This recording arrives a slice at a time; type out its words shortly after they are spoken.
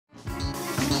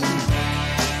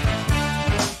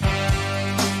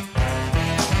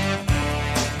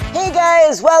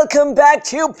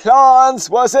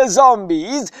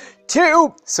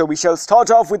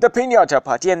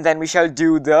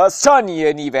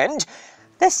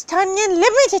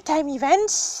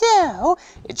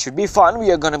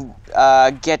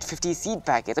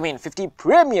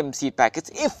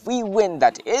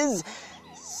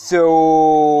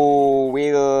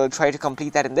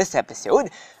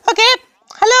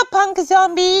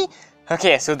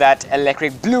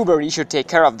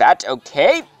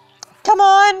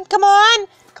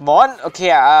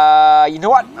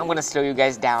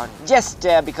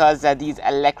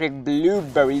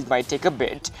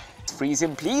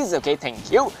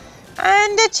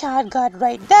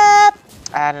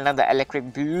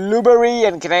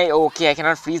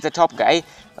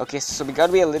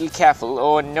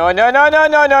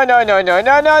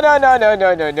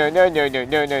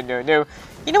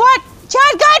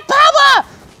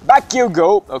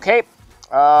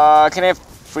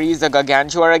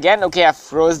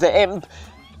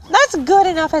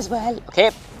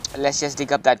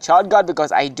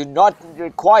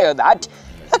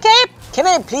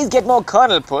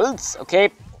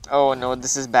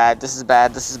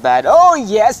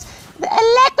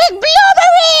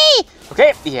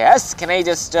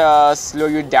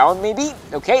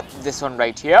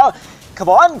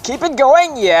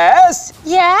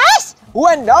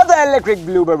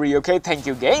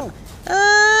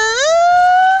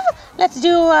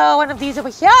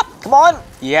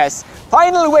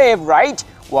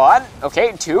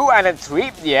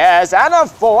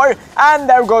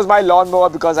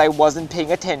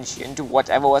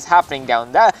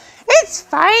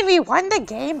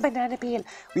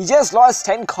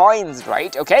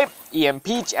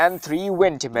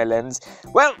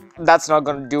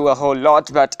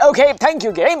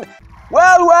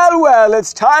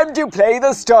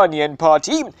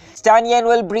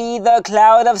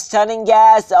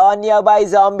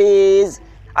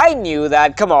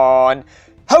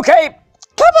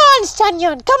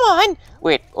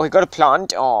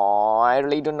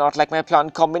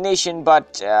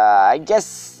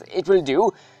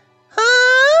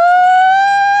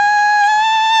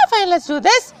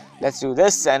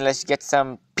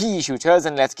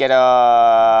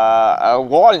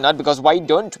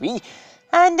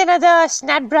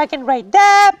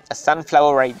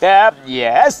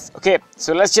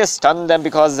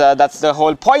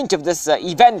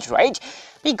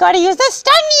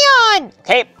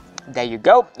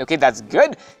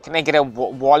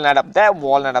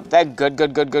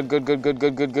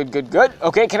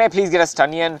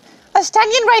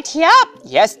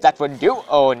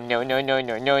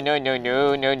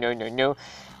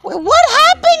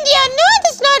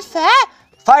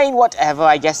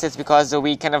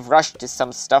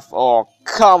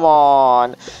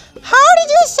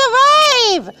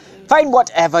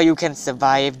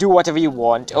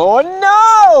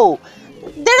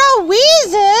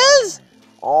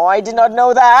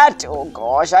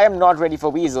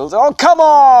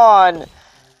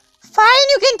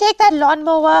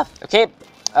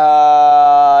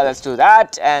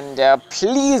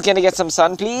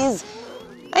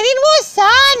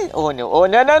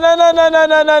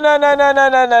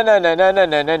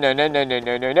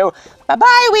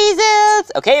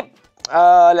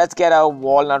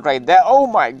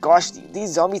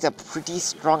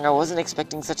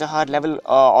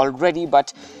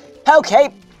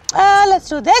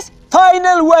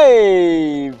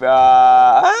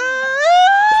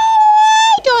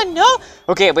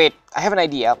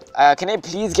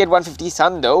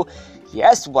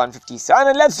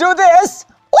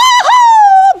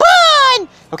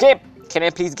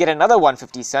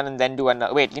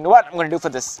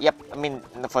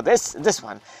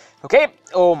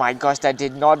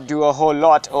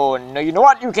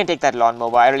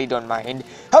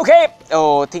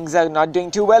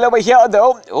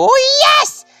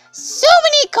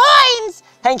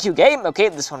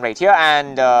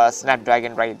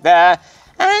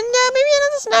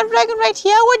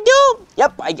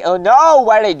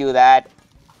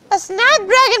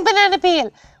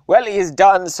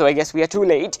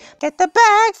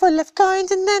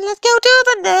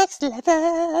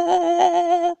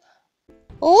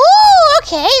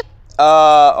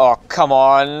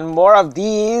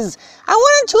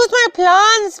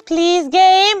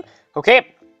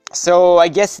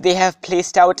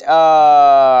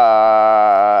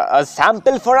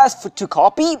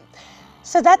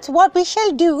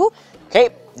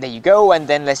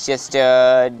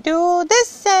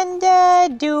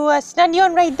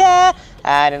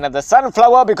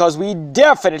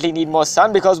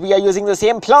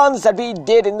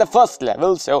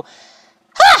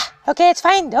Okay, it's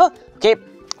fine though. Okay,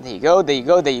 there you go, there you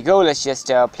go, there you go. Let's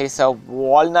just place a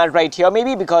walnut right here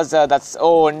maybe because that's...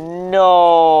 Oh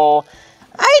no!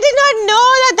 I did not know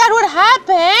that that would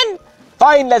happen.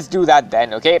 Fine, let's do that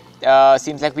then, okay?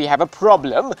 Seems like we have a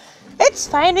problem. It's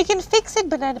fine, we can fix it,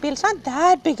 Banana Peel. It's not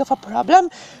that big of a problem.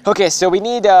 Okay, so we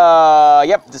need,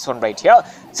 yep, this one right here.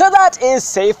 So that is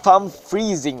safe from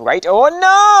freezing, right? Oh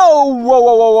no! Whoa,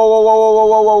 whoa, whoa, whoa, whoa,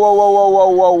 whoa, whoa, whoa,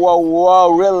 whoa, whoa, whoa, whoa,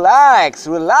 whoa, relax,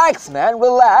 relax, man,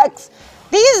 relax.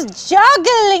 These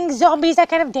juggling zombies are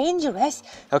kind of dangerous.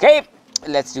 Okay,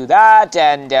 let's do that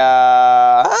and,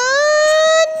 No!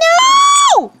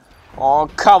 Oh,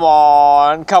 come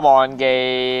on,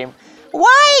 game.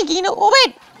 Why? Oh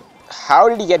wait. How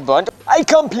did he get burnt? I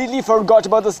completely forgot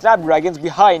about the snapdragons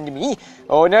behind me.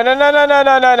 Oh no no no no no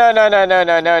no no no no no no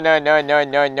no no no no no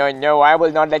no no no! I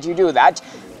will not let you do that.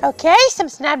 Okay, some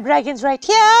snapdragons right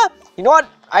here. You know what?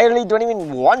 I really don't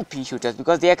even want pea shooters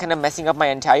because they are kind of messing up my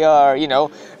entire,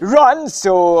 run.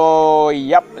 So,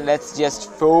 yep, let's just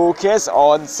focus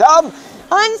on some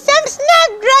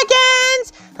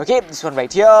snapdragons. Okay, this one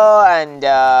right here and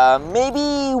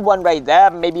maybe one right there,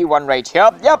 maybe one right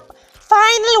here. Yep.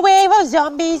 Final wave of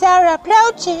zombies are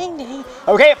approaching.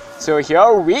 Okay, so here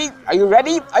are you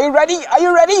ready? Are you ready? Are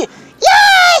you ready?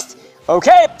 Yes!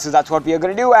 Okay, so that's what we are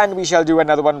going to do and we shall do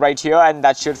another one right here and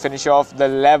that should finish off the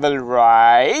level,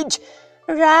 right?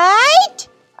 Right?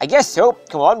 I guess so.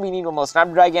 Come on, we need one more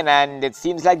snapdragon and it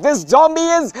seems like this zombie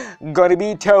is gonna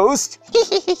be toast.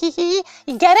 You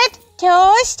get it?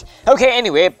 Toast? Okay,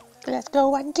 anyway. Let's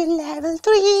go on to level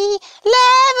 3.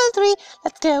 Level 3.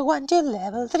 Let's go on to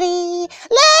level 3. Level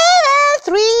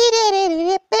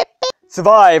 3.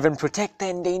 Survive and protect the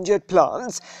endangered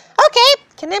plants. Okay,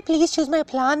 can I please choose my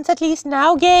plants at least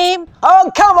now, game? Oh,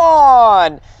 come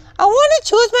on! I want to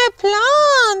choose my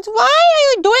plants. Why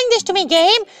are you doing this to me,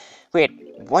 game? Wait,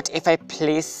 what if I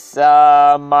place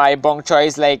my bong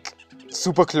choys like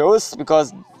super close?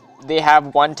 Because they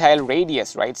have one tile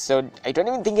radius, right? So I don't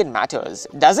even think it matters.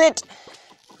 Does it?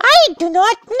 I do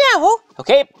not know.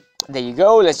 Okay, there you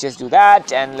go. Let's just do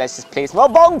that and let's just place more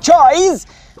bong choys.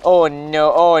 Oh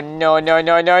no, oh no, no,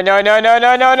 no, no, no, no, no,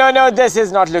 no, no, no, no. This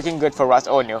is not looking good for us.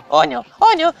 Oh no, oh no,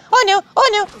 oh no, oh no, oh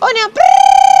no, oh no.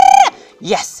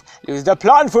 Yes, use the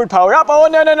plant food power up. Oh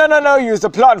no, no, no, no, no, use the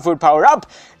plant food power up.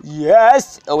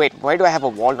 Yes. Oh wait, why do I have a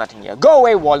walnut in here? Go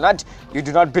away, walnut. You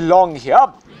do not belong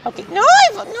here. Okay, no,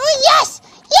 yes,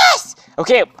 yes.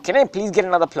 Okay, can I please get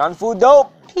another plant food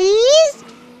though? Please?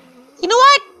 You know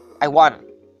what? I won.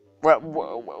 What?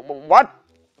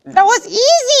 That was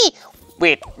easy.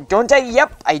 Wait, don't I?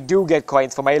 Yep, I do get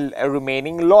coins for my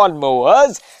remaining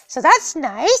lawnmowers. So that's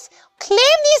nice. Claim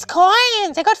these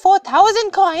coins. I got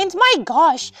 4,000 coins. My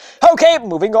gosh. Okay,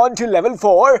 moving on to level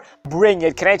 4. Bring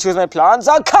it. Can I choose my plants?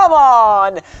 Oh, come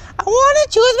on. I want to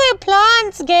choose my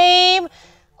plants, game.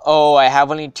 Oh, I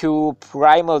have only 2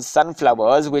 primal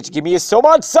sunflowers, which give me so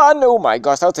much sun. Oh my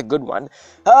gosh, that's a good one.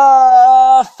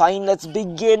 Fine, let's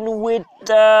begin with,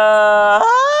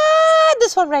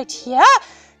 this one right here.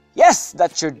 Yes,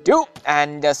 that should do.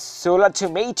 And a solar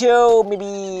tomato,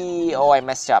 maybe... Oh, I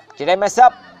messed up. Did I mess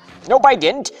up? Nope, I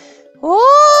didn't.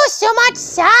 Ooh, so much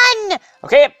sun.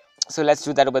 Okay, so let's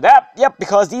do that over there. Yep,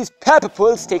 because these pepper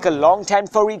pulls take a long time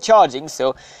for recharging,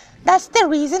 so... That's the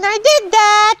reason I did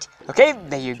that. Okay,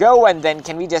 there you go. And then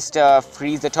can we just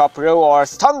freeze the top row or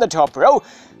stun the top row?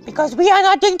 Because we are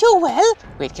not doing too well.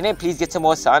 Wait, can I please get some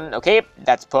more sun? Okay,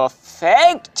 that's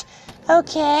perfect.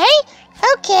 Okay,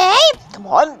 okay. Come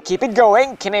on, keep it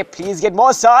going. Can I please get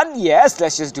more sun? Yes,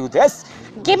 let's just do this.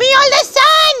 Give me all the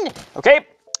sun. Okay,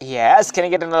 yes. Can I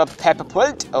get another pepper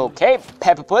pult? Okay,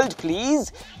 pepper pult,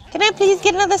 please. Can I please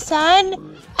get another sun?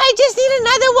 I just need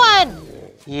another one.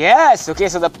 Yes, okay,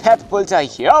 so the pepper pults are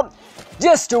here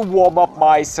just to warm up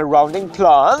my surrounding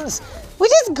plants.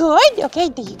 Which is good. Okay,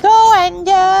 there you go. And we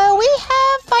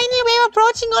have final wave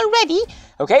approaching already.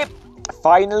 Okay,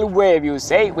 final wave, you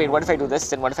say? Wait, what if I do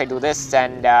this and what if I do this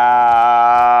and is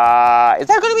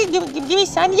that going to be give me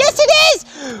sun? Yes, it is.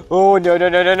 Oh, no, no,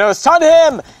 no, no, no. Stun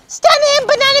him. Stun him,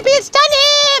 Banana Peel. Stun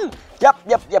him.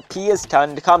 Yep. He is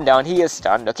stunned. Calm down. He is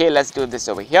stunned. Okay, let's do this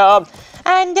over here.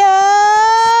 And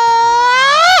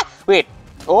wait.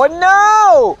 Oh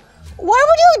no! Why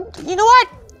would you? You know what?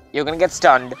 You're gonna get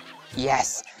stunned.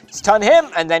 Yes. Stun him,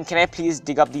 and then can I please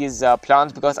dig up these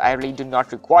plants because I really do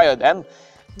not require them.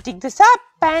 Dig this up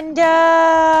and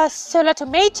solar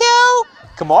tomato.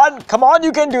 Come on,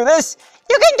 you can do this.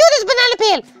 You can do this, Banana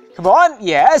Peel. Come on,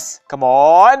 yes. Come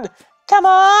on. Come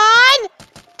on.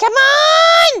 Come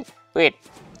on. Wait.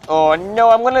 Oh no,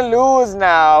 I'm gonna lose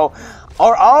now.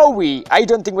 Or are we? I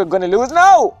don't think we're gonna lose.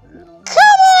 No. Come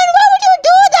on, why would you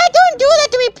do that?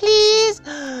 please.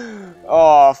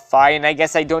 Oh, fine. I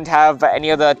guess I don't have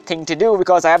any other thing to do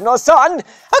because I have no sun.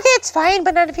 Okay, it's fine,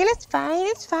 Banana Peel. It's fine.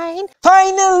 It's fine.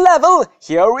 Final level.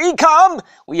 Here we come.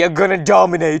 We are gonna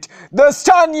dominate the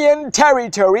Stunian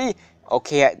territory.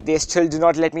 Okay, they still do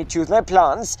not let me choose my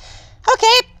plants.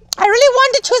 Okay, I really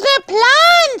want to choose my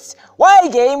plants. Why,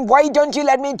 game? Why don't you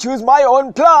let me choose my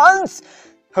own plants?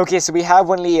 Okay, so we have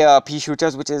only pea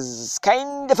shooters, which is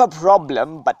kind of a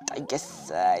problem, but I guess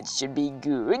it should be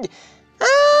good.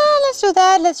 Let's do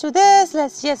that. Let's do this.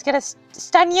 Let's just get a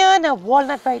Stunian, a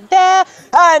walnut right there.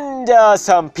 And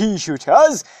some pea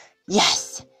shooters.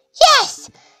 Yes. Yes.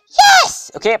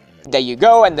 Yes. Okay, there you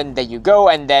go, and then there you go,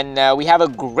 and then we have a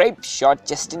grape shot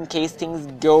just in case things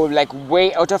go like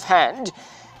way out of hand.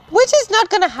 Which is not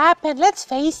gonna happen, let's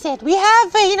face it. We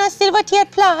have, silver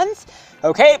tiered plants.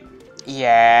 Okay,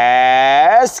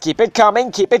 yes, keep it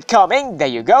coming, there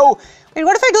you go. Wait,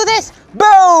 what if I do this?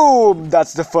 Boom!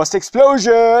 That's the first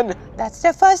explosion. That's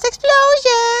the first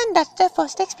explosion. That's the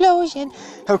first explosion.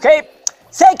 Okay,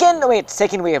 second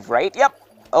wave, right? Yep.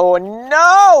 Oh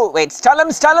no! Wait, stun him!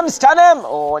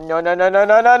 Oh no. What do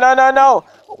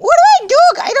I do?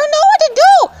 I don't know what to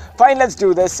do. Fine, let's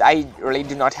do this. I really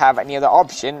do not have any other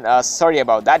option. Sorry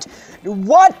about that.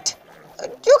 What? You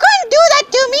can't do that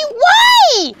to me.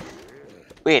 Why?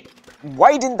 Wait,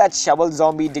 why didn't that shovel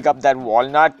zombie dig up that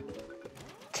walnut?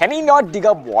 Can he not dig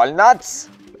up walnuts?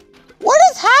 What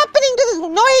is happening to this?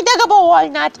 No, he dug up a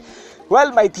walnut.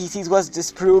 Well, my thesis was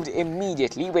disproved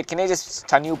immediately. Wait, can I just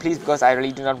stun you, please? Because I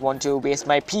really do not want to waste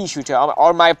my pea shooter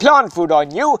or my plant food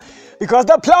on you. Because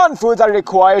the plant foods are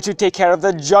required to take care of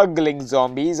the juggling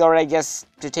zombies. Or I guess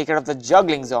to take care of the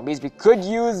juggling zombies, we could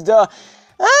use the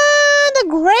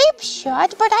grape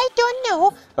shot, but I don't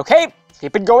know. Okay,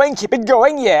 keep it going,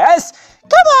 yes.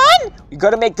 Come on. We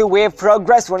gotta make the wave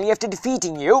progress only after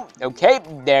defeating you. Okay,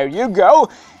 there you go.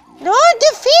 No,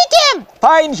 defeat him!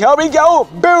 Fine, here we go.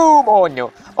 Boom! Oh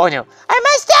no. I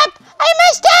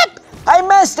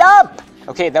messed up!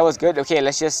 Okay, that was good. Okay,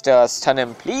 let's just stun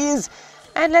him, please.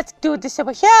 And let's do this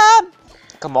over here.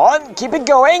 Come on, keep it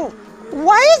going.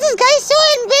 Why is this guy so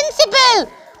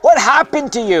invincible? What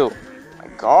happened to you? My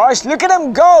gosh, look at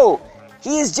him go.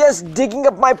 He's just digging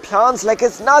up my plants like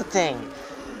it's nothing.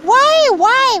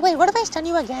 Why? Wait, what if I stun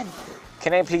you again?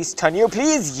 Can I please stun you,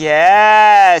 please?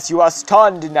 Yes, you are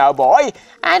stunned now, boy.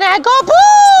 And I go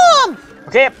boom!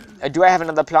 Okay, do I have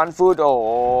another plant food?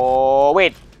 Oh,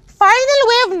 wait. Final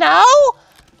wave now?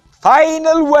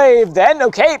 Final wave then,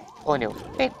 okay. Oh no.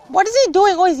 Wait, what is he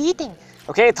doing? Oh, he's eating.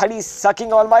 Okay, I thought he's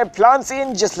sucking all my plants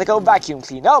in just like a vacuum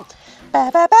cleaner.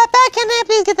 Can I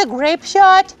please get the grape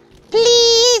shot?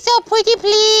 Please, oh pretty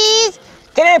please.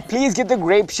 Can I please get the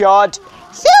grape shot?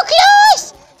 So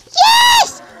close!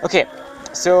 Yes! Okay,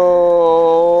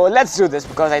 so let's do this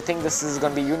because I think this is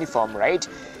going to be uniform, right?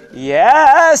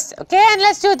 Yes! Okay, and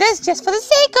let's do this just for the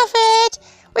sake of it.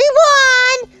 We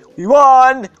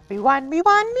won!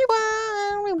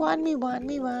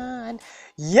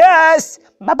 Yes!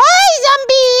 Bye-bye,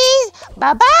 zombies!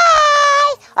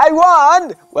 Bye-bye! I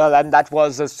won! Well, and that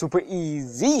was super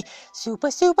easy. Super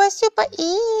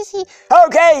easy.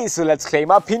 Okay, so let's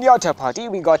claim our pinata party.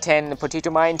 We got 10 potato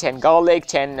mine, 10 garlic,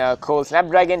 10 coal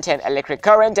snapdragon, 10 electric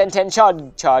current, and 10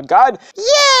 chard guard.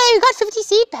 Yay, we got 50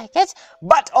 seed packets.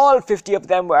 But all 50 of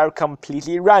them were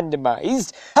completely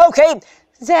randomized. Okay.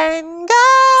 Zen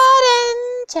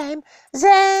garden time.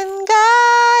 Zen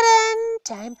garden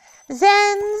time.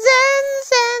 Zen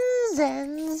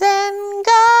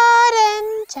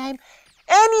garden time.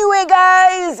 Anyway,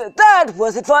 guys, that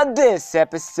was it for this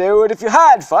episode. If you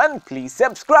had fun, please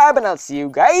subscribe and I'll see you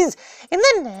guys in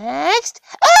the next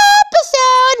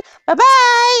episode.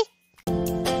 Bye-bye.